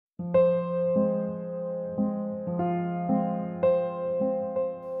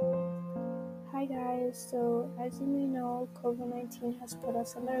So as you may know, COVID-19 has put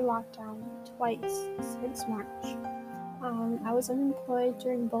us under lockdown twice since March. I was unemployed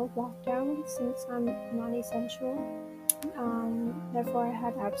during both lockdowns since I'm non-essential. Therefore, I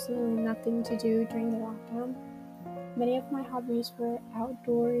had absolutely nothing to do during the lockdown. Many of my hobbies were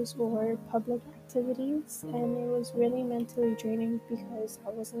outdoors or public activities, and it was really mentally draining because I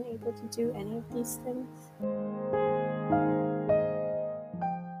wasn't able to do any of these things.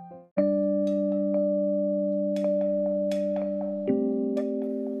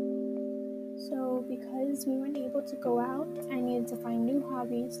 So, because we weren't able to go out, I needed to find new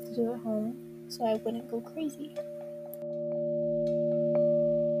hobbies to do at home so I wouldn't go crazy.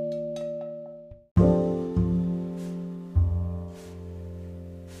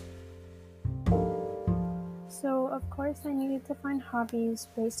 So, of course, I needed to find hobbies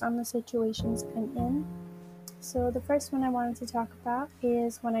based on the situations I'm in. So, the first one I wanted to talk about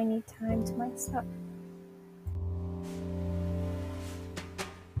is when I need time to myself.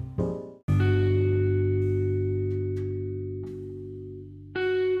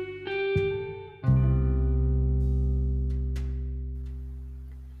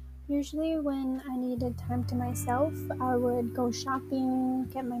 Usually, when I needed time to myself, I would go shopping,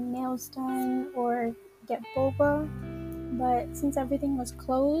 get my nails done, or get boba. But since everything was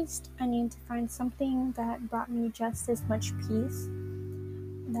closed, I needed to find something that brought me just as much peace,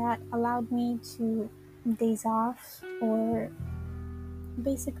 that allowed me to days off, or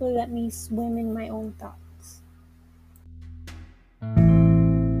basically let me swim in my own thoughts.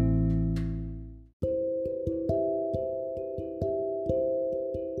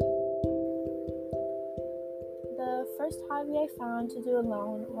 The first hobby I found to do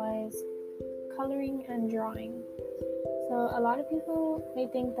alone was coloring and drawing. So a lot of people may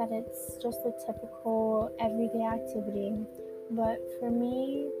think that it's just a typical everyday activity, but for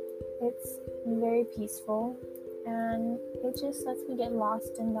me, it's very peaceful and it just lets me get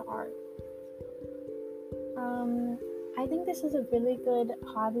lost in the art. I think this is a really good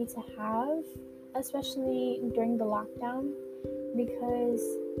hobby to have, especially during the lockdown, because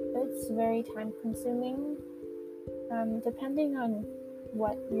it's very time consuming, depending on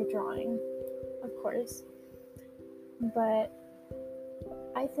what you're drawing, of course. But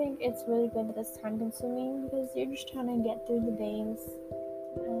I think it's really good that it's time consuming because you're just trying to get through the days,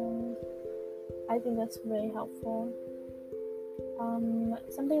 and I think that's really helpful.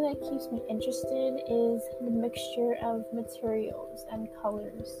 Something that keeps me interested is the mixture of materials and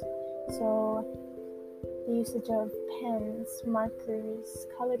colors. So the usage of pens, markers,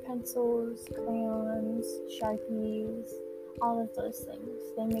 color pencils, crayons, sharpies, all of those things.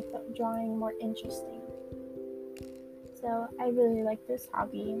 They make the drawing more interesting. So I really like this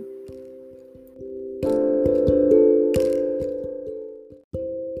hobby.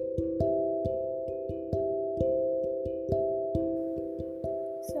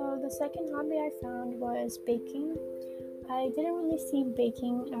 So the second hobby I found was baking. I didn't really see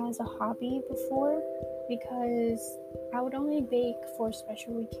baking as a hobby before because I would only bake for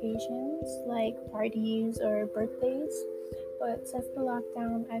special occasions like parties or birthdays. But since the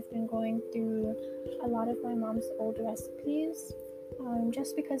lockdown, I've been going through a lot of my mom's old recipes,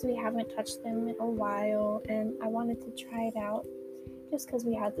 just because we haven't touched them in a while, and I wanted to try it out just because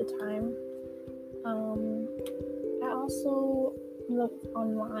we had the time. I also looked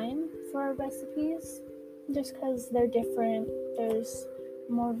online for recipes just because they're different. There's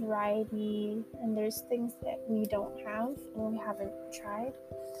more variety, and there's things that we don't have and we haven't tried.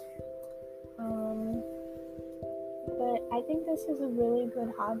 But I think this is a really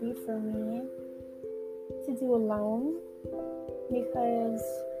good hobby for me to do alone because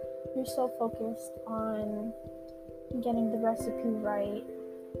you're so focused on getting the recipe right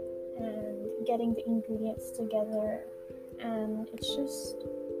and getting the ingredients together, and it's just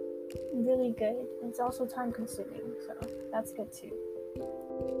really good. It's also time consuming, so that's good too.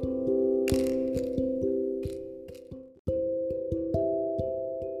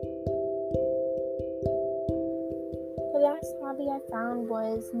 The last hobby I found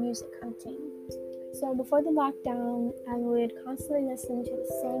was music hunting. So before the lockdown, I would constantly listen to the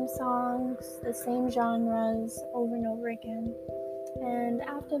same songs, the same genres over and over again. And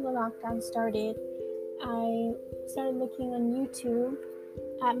after the lockdown started, I started looking on YouTube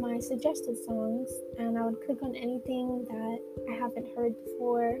at my suggested songs, and I would click on anything that I haven't heard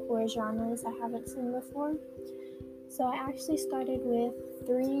before or genres I haven't seen before. So I actually started with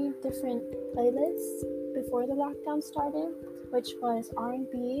 3 different playlists before the lockdown started, which was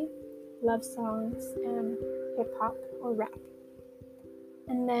R&B, love songs, and hip hop or rap.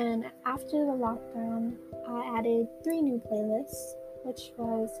 And then after the lockdown, I added 3 new playlists, which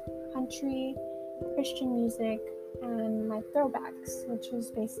was country, Christian music, and my throwbacks, which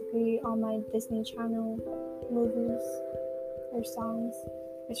is basically all my Disney Channel movies or songs,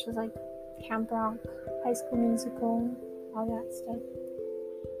 which was like Camp Rock, High School Musical, all that stuff.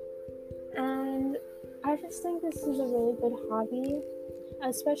 And I just think this is a really good hobby,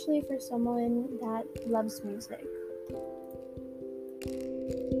 especially for someone that loves music.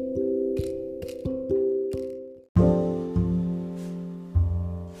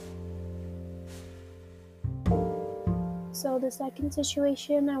 So the second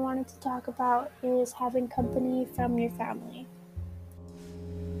situation I wanted to talk about is having company from your family.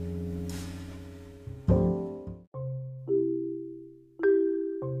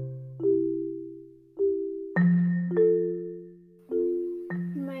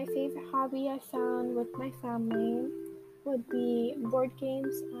 My favorite hobby I found with my family would be board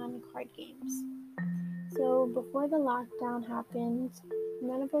games and card games. So before the lockdown happened,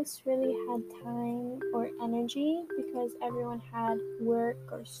 none of us really had time or energy because everyone had work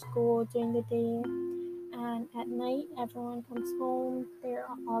or school during the day, and at night everyone comes home, they're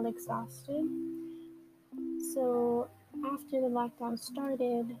all exhausted. So after the lockdown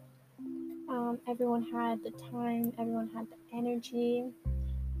started, everyone had the time, everyone had the energy.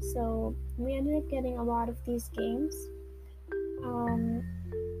 So we ended up getting a lot of these games.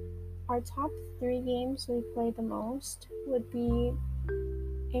 Our top 3 games we play the most would be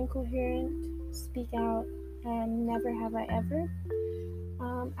Incoherent, Speak Out, and Never Have I Ever.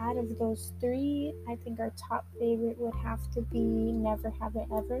 Out of those 3, I think our top favorite would have to be Never Have I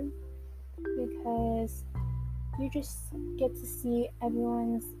Ever, because you just get to see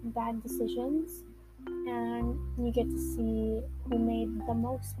everyone's bad decisions and you get to see who made the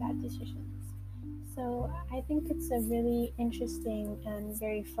most bad decisions. So I think it's a really interesting and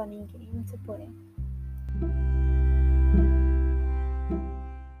very funny game to play.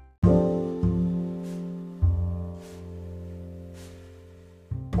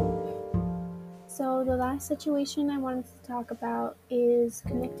 So the last situation I wanted to talk about is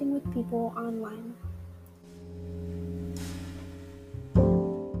connecting with people online.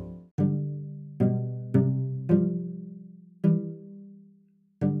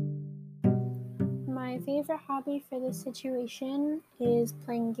 My favorite hobby for this situation is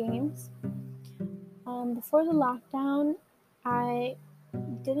playing games. Before the lockdown, I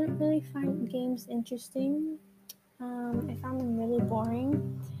didn't really find games interesting. I found them really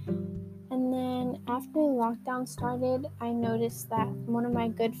boring. And then after the lockdown started, I noticed that one of my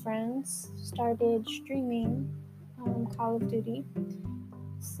good friends started streaming Call of Duty.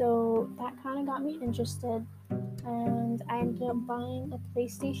 So that kind of got me interested, and I ended up buying a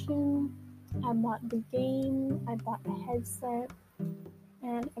PlayStation. I bought the game, I bought the headset,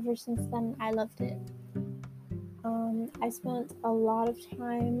 and ever since then I loved it. I spent a lot of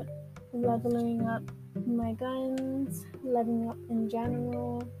time leveling up my guns, leveling up in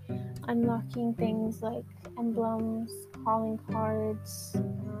general, unlocking things like emblems, calling cards,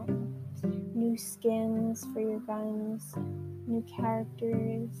 new skins for your guns, new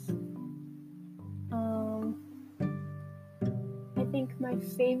characters. I think my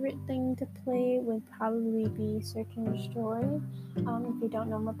favorite thing to play would probably be Search and Destroy. If you don't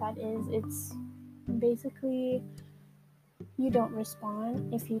know what that is, it's basically you don't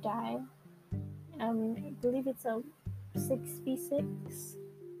respawn if you die. I believe it's a 6v6,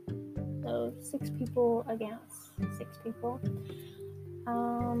 so 6 people against 6 people.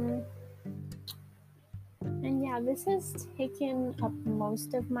 And yeah, this has taken up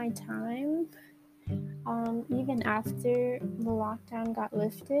most of my time, even after the lockdown got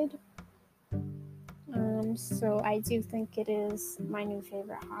lifted. So I do think it is my new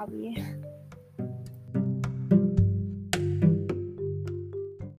favorite hobby.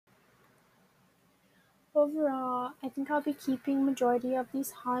 Overall, I think I'll be keeping majority of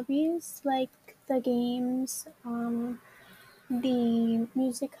these hobbies, like the games, the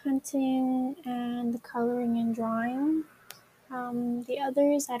music hunting, and the coloring and drawing. The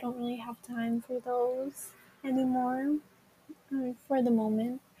others, I don't really have time for those anymore, for the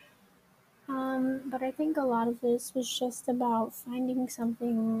moment. But I think a lot of this was just about finding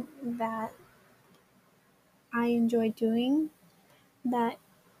something that I enjoy doing that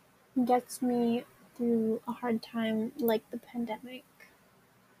gets me through a hard time like the pandemic.